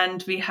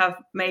 and we have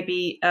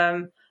maybe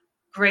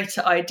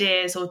greater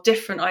ideas or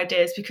different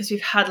ideas because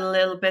we've had a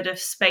little bit of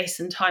space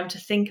and time to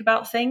think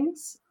about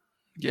things.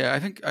 Yeah, I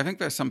think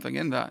there's something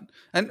in that.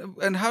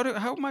 And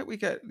how might we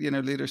get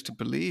leaders to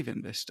believe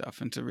in this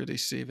stuff and to really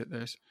see that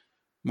there's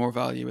more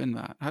value in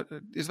that?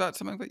 Is that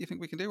something that you think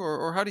we can do,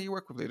 or how do you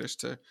work with leaders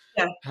to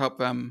help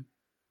them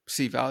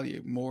see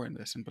value more in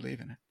this and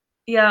believe in it?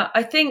 Yeah,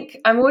 I think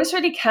I'm always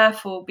really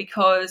careful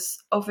because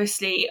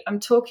obviously I'm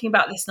talking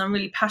about this and I'm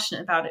really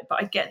passionate about it,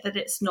 but I get that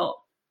it's not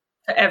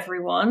for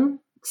everyone.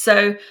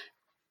 So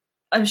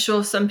I'm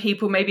sure some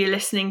people maybe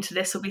listening to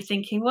this will be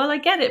thinking, well, I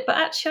get it, but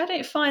actually I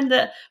don't find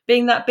that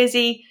being that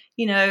busy,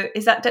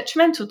 is that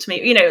detrimental to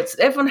me?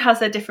 Everyone has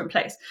their different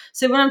place.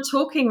 So when I'm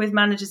talking with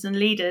managers and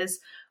leaders,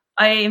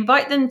 I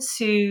invite them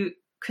to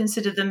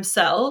consider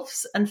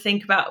themselves and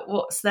think about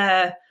what's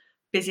their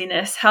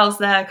busyness, how's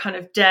their kind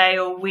of day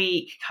or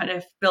week kind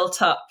of built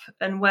up,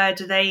 and where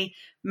do they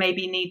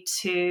maybe need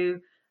to,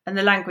 and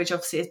the language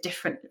obviously is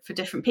different for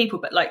different people,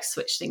 but like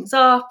switch things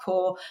up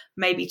or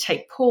maybe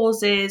take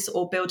pauses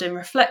or build in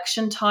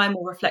reflection time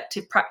or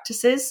reflective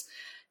practices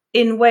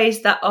in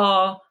ways that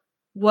are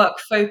work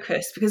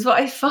focused. Because what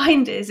I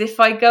find is if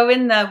I go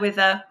in there with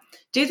a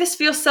do this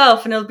for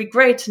yourself and it'll be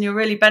great and you'll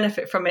really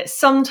benefit from it,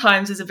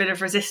 sometimes there's a bit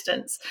of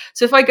resistance.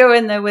 So if I go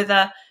in there with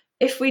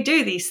if we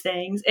do these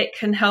things, it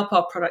can help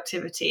our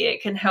productivity.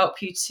 It can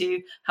help you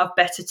to have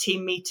better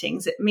team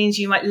meetings. It means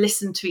you might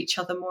listen to each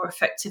other more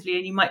effectively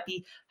and you might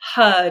be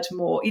heard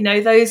more.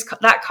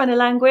 That kind of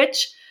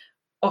language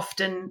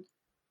often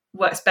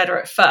works better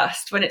at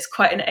first when it's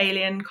quite an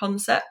alien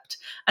concept.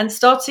 And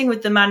starting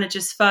with the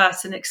managers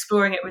first and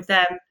exploring it with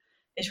them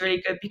is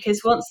really good,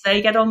 because once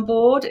they get on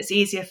board, it's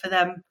easier for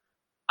them.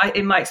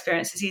 In my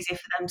experience, it's easier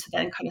for them to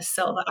then kind of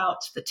sell that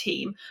out to the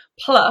team.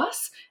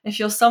 Plus, if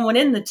you're someone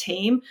in the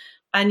team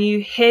and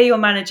you hear your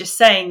manager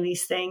saying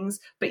these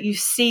things, but you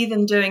see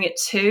them doing it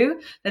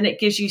too, then it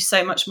gives you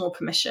so much more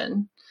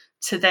permission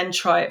to then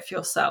try it for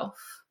yourself.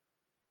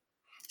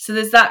 So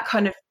there's that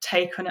kind of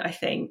take on it, I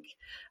think.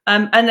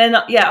 And then,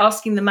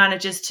 asking the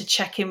managers to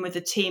check in with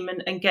the team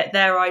and get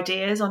their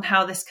ideas on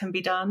how this can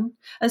be done.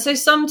 And so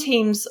some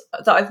teams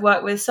that I've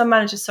worked with, some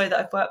managers, that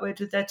I've worked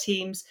with their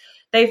teams,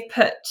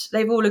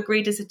 they've all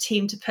agreed as a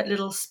team to put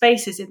little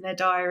spaces in their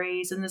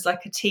diaries, and there's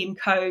like a team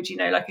code,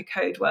 like a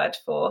code word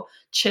for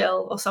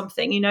chill or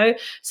something,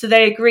 so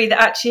they agree that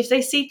actually if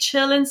they see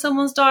chill in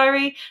someone's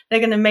diary, they're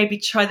going to maybe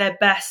try their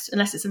best,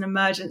 unless it's an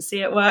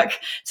emergency at work,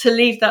 to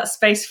leave that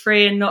space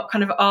free and not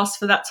kind of ask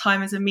for that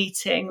time as a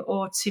meeting,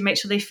 or to make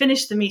sure they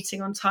finish the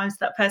meeting on time so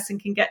that person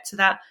can get to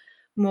that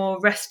more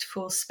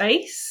restful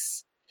space.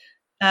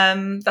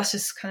 That's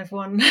just kind of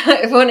one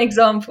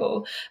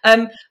example.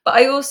 But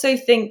I also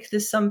think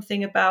there's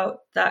something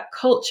about that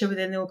culture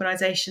within the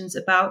organizations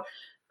about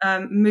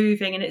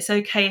moving, and it's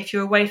okay if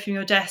you're away from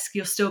your desk,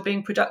 you're still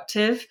being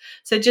productive.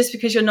 So just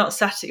because you're not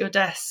sat at your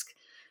desk,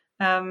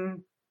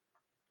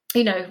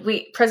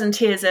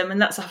 presenteeism,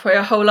 and that's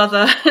a whole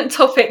other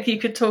topic you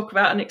could talk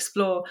about and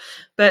explore.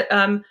 But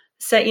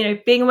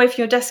being away from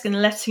your desk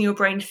and letting your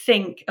brain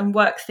think and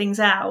work things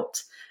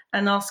out,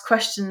 and ask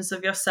questions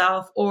of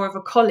yourself or of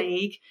a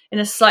colleague in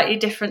a slightly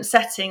different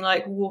setting,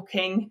 like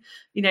walking,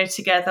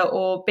 together,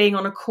 or being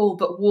on a call,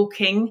 but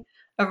walking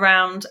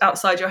around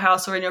outside your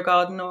house or in your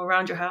garden or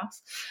around your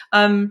house,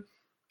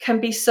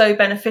 can be so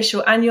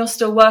beneficial. And you're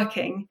still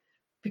working,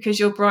 because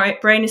your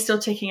brain is still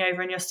ticking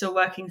over and you're still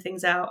working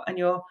things out and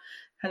you're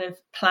kind of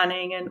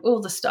planning and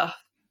all the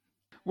stuff.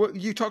 Well,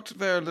 you talked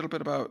there a little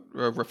bit about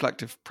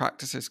reflective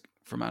practices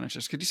for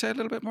managers. Could you say a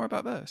little bit more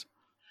about this?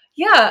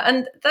 Yeah,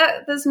 and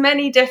there's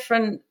many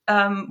different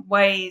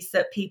ways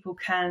that people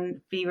can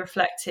be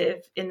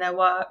reflective in their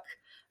work.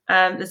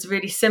 There's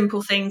really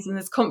simple things and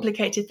there's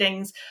complicated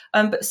things.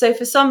 But so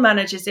for some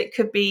managers, it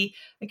could be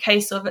a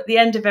case of at the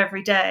end of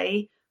every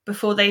day,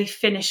 before they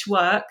finish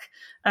work,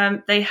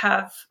 they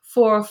have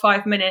 4 or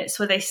 5 minutes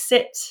where they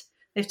sit,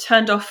 they've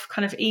turned off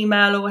kind of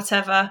email or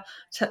whatever,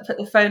 to put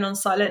the phone on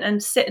silent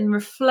and sit and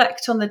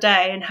reflect on the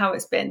day and how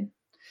it's been.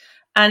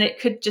 And it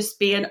could just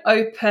be an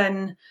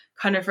open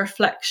kind of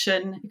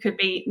reflection. It could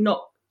be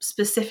not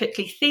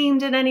specifically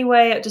themed in any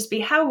way. It would just be,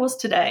 how was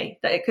today?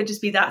 That it could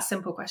just be that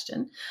simple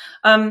question.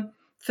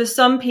 For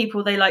some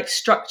people, they like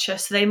structure.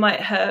 So they might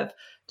have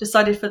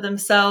decided for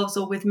themselves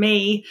or with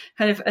me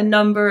kind of a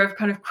number of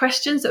kind of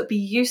questions that would be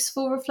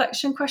useful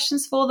reflection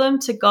questions for them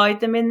to guide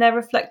them in their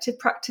reflective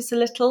practice a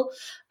little.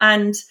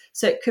 And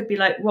so it could be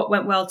like, what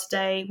went well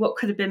today? What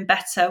could have been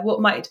better?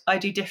 What might I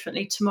do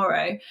differently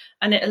tomorrow?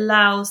 And it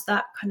allows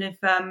that kind of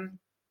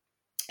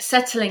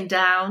settling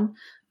down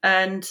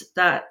and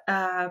that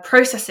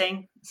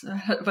processing,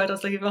 what I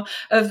was looking for,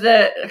 of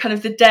the kind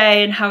of the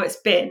day and how it's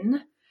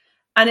been.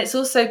 And it's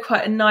also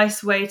quite a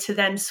nice way to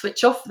then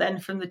switch off then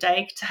from the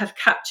day, to have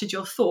captured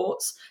your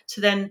thoughts, to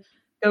then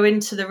go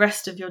into the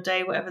rest of your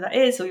day, whatever that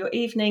is, or your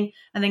evening,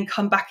 and then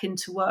come back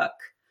into work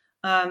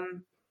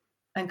and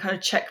kind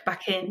of check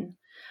back in.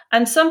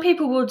 And some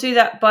people will do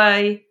that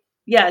by,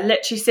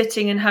 literally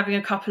sitting and having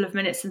a couple of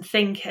minutes and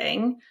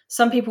thinking.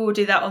 Some people will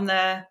do that on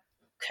their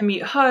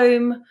commute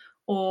home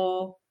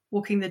or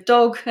walking the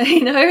dog,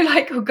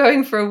 or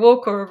going for a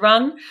walk or a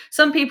run.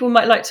 Some people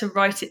might like to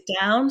write it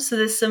down. So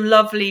there's some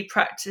lovely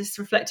practice,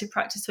 reflective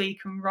practice, where you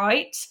can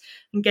write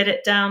and get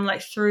it down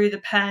like through the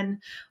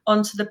pen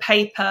onto the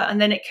paper. And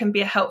then it can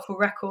be a helpful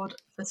record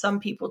for some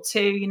people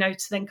too,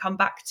 to then come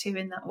back to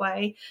in that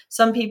way.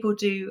 Some people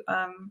do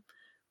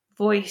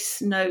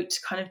voice note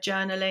kind of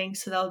journaling.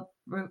 So they'll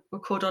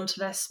record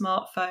onto their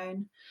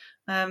smartphone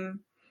and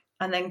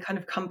then kind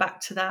of come back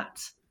to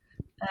that.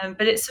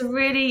 But it's a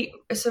really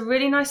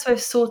nice way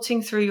of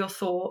sorting through your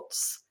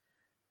thoughts,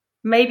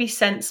 maybe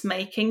sense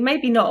making,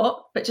 maybe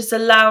not, but just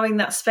allowing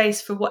that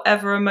space for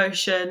whatever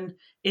emotion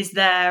is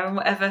there and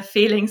whatever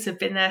feelings have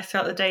been there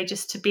throughout the day,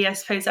 just to be, I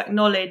suppose,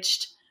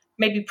 acknowledged,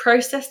 maybe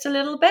processed a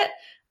little bit.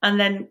 And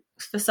then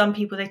for some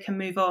people, they can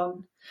move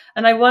on.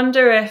 And I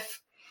wonder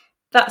if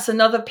that's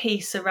another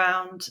piece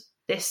around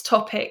this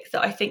topic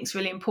that I think is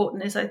really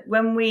important, is that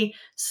when we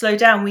slow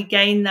down, we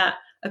gain that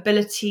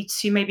ability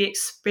to maybe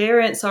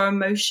experience our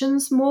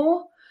emotions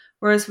more,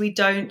 whereas we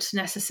don't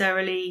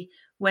necessarily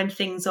when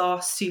things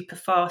are super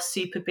fast,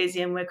 super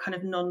busy, and we're kind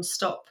of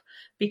non-stop,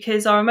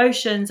 because our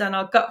emotions and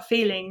our gut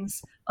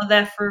feelings are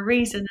there for a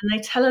reason, and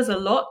they tell us a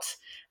lot,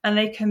 and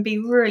they can be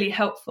really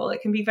helpful.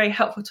 It can be very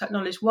helpful to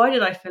acknowledge, why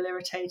did I feel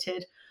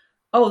irritated?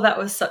 oh, that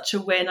was such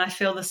a win, I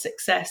feel the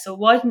success, or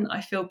why didn't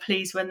I feel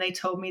pleased when they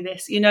told me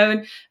this,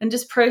 and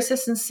just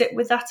process and sit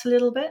with that a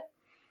little bit.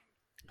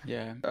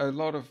 Yeah, a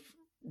lot of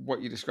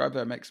what you described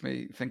there makes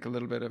me think a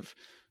little bit of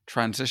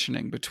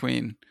transitioning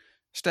between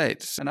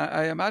states. And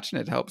I imagine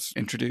it helps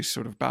introduce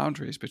sort of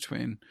boundaries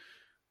between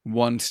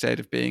one state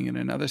of being and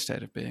another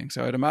state of being.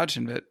 So I'd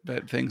imagine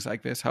that things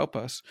like this help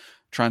us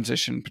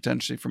transition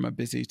potentially from a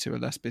busy to a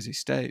less busy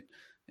state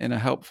in a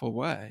helpful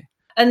way.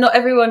 And not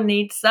everyone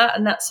needs that,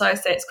 and that's why I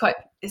say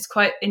it's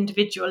quite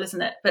individual,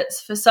 isn't it? But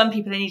for some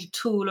people, they need a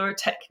tool or a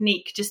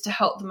technique just to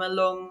help them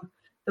along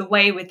the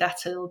way with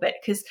that a little bit,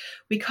 because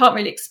we can't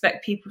really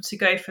expect people to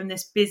go from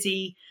this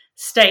busy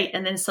state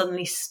and then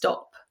suddenly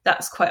stop.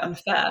 That's quite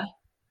unfair.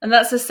 And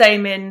that's the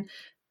same in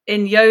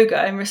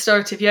yoga and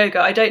restorative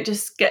yoga. I don't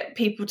just get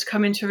people to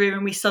come into a room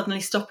and we suddenly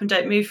stop and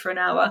don't move for an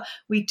hour.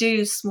 We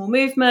do small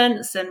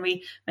movements and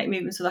we make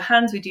movements with our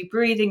hands. We do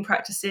breathing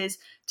practices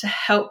to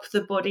help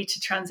the body to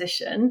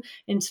transition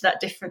into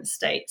that different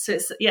state. So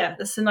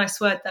that's a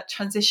nice word, that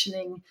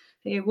transitioning.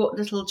 What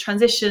little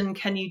transition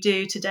can you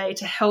do today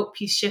to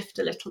help you shift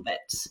a little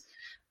bit?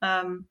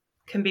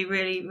 Can be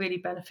really, really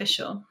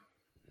beneficial.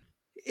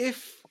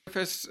 If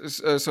there's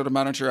a sort of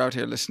manager out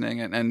here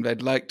listening and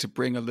they'd like to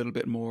bring a little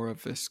bit more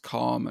of this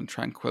calm and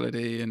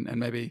tranquility and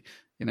maybe,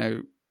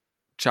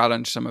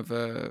 challenge some of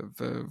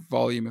the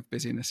volume of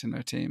busyness in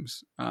their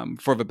teams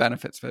for the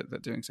benefits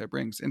that doing so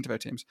brings into their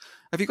teams,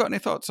 have you got any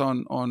thoughts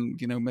on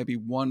maybe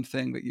one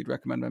thing that you'd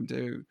recommend them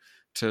do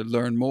to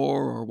learn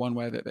more, or one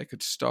way that they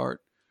could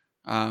start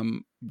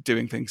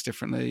doing things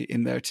differently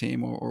in their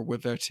team or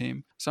with their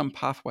team, some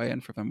pathway in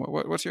for them?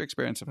 What's your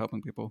experience of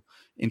helping people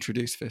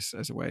introduce this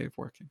as a way of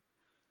working?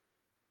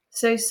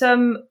 So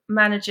some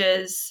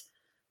managers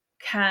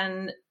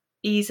can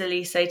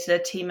easily say to their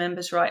team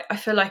members, right, I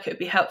feel like it would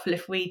be helpful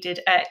if we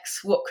did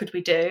X, what could we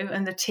do?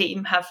 And the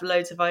team have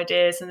loads of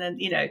ideas, and then,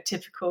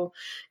 typical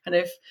kind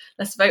of,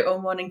 let's vote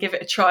on one and give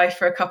it a try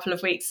for a couple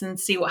of weeks and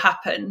see what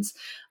happens.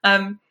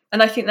 And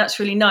I think that's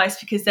really nice,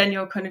 because then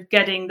you're kind of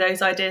getting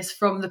those ideas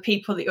from the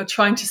people that you're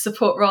trying to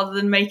support, rather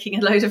than making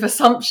a load of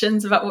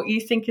assumptions about what you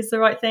think is the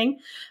right thing.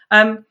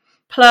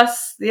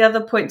 Plus, the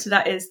other point to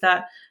that is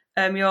that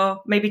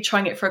you're maybe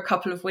trying it for a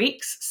couple of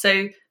weeks.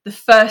 So the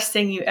first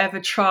thing you ever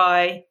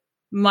try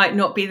might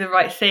not be the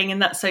right thing,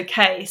 and that's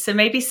okay. So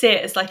maybe see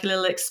it as like a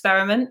little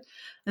experiment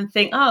and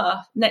think,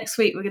 next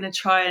week we're going to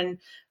try and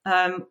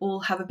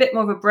all have a bit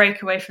more of a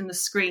break away from the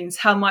screens.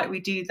 How might we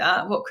do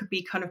that? What could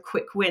be kind of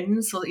quick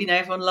wins? Or,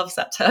 everyone loves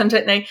that term,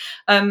 don't they?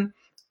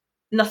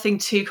 Nothing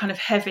too kind of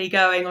heavy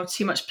going or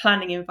too much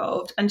planning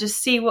involved, and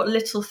just see what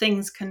little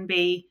things can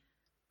be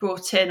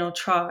brought in or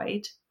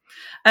tried.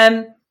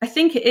 I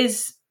think it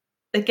is,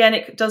 again,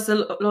 it does a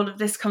lot of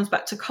this comes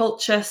back to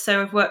culture.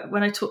 So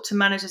when I talk to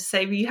managers,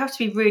 say, well, you have to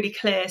be really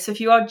clear. So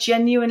if you are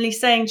genuinely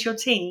saying to your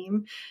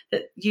team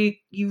that you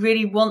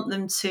really want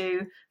them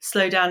to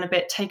slow down a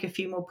bit, take a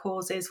few more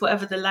pauses,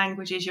 whatever the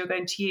language is you're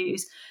going to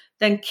use,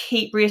 then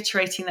keep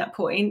reiterating that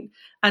point,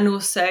 and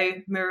also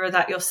mirror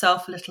that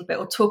yourself a little bit,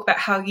 or talk about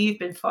how you've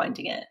been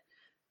finding it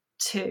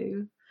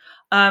too.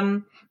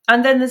 And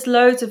then there's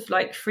loads of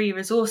like free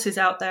resources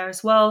out there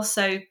as well.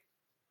 So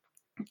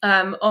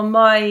on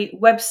my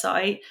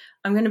website,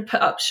 I'm going to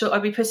put up I'll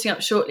be putting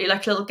up shortly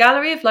like a little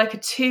gallery of like a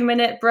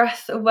 2-minute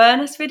breath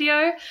awareness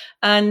video.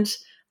 And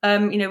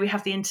we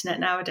have the internet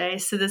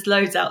nowadays, so there's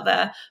loads out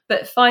there,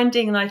 but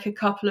finding like a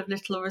couple of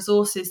little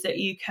resources that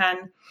you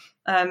can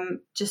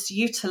just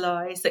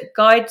utilize that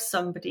guide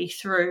somebody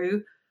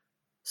through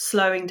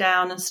slowing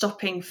down and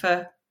stopping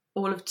for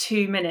all of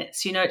 2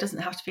 minutes. It doesn't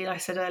have to be, like I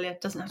said earlier,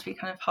 it doesn't have to be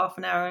kind of half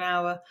an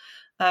hour.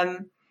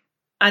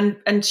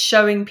 And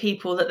showing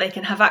people that they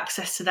can have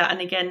access to that,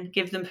 and again,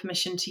 give them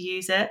permission to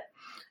use it.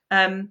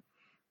 And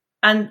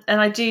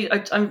I do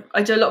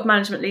a lot of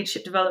management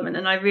leadership development,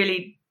 and I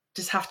really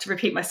just have to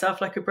repeat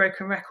myself like a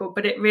broken record,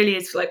 but it really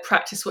is like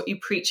practice what you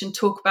preach and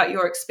talk about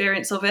your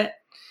experience of it,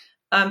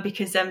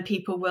 because then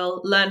people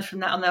will learn from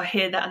that and they'll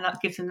hear that, and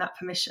that gives them that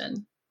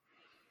permission.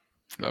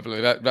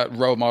 Lovely. That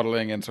role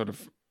modeling and sort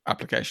of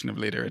application of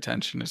leader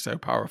attention is so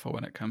powerful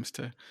when it comes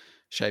to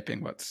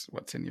shaping what's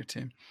in your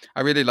team.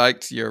 I really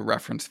liked your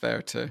reference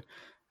there to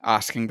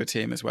asking the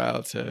team as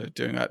well, to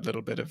doing that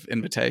little bit of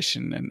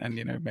invitation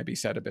and maybe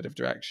set a bit of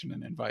direction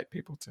and invite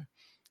people to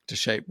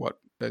shape what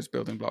those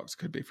building blocks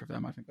could be for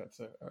them. I think that's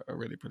a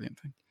really brilliant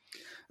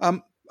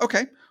thing.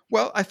 Okay,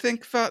 well, I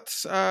think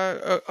that's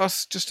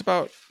us just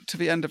about to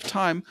the end of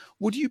time.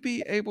 Would you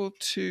be able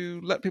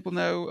to let people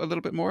know a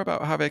little bit more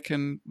about how they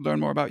can learn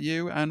more about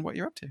you and what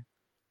you're up to?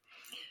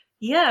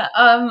 Yeah,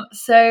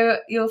 so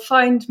you'll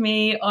find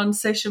me on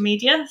social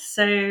media.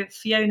 So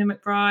Fiona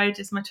McBride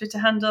is my Twitter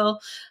handle.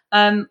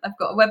 I've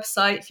got a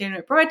website,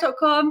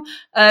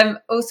 FionaMcBride.com.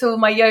 Also,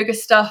 my yoga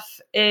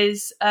stuff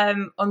is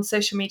on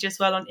social media as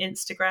well, on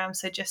Instagram.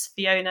 So just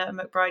Fiona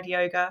McBride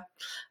Yoga.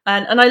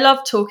 And I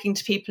love talking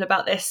to people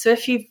about this. So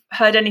if you've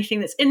heard anything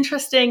that's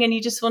interesting and you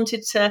just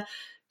wanted to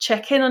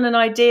check in on an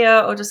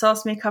idea or just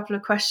ask me a couple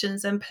of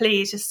questions, then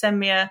please just send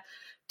me a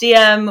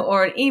DM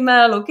or an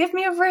email or give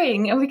me a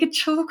ring and we could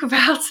talk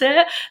about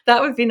it.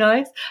 That would be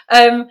nice.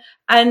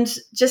 And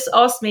just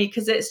ask me,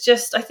 because it's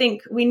just, I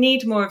think we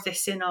need more of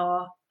this in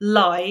our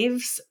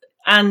lives,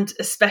 and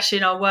especially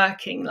in our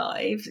working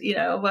lives,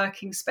 our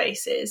working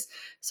spaces.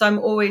 So I'm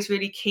always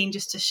really keen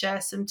just to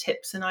share some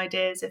tips and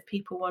ideas if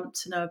people want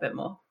to know a bit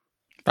more.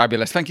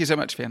 Fabulous. Thank you so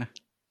much, Fiona.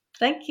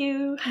 Thank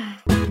you.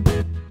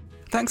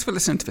 Thanks for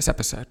listening to this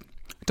episode.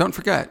 Don't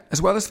forget,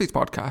 as well as these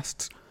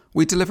podcasts,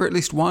 we deliver at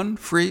least one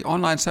free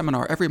online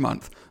seminar every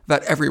month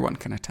that everyone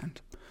can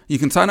attend. You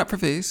can sign up for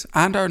these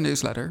and our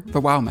newsletter,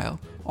 the Wow Mail,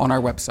 on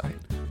our website,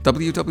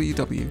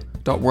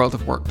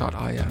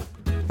 www.worldofwork.io.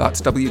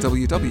 That's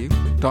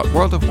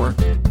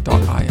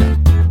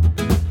www.worldofwork.io.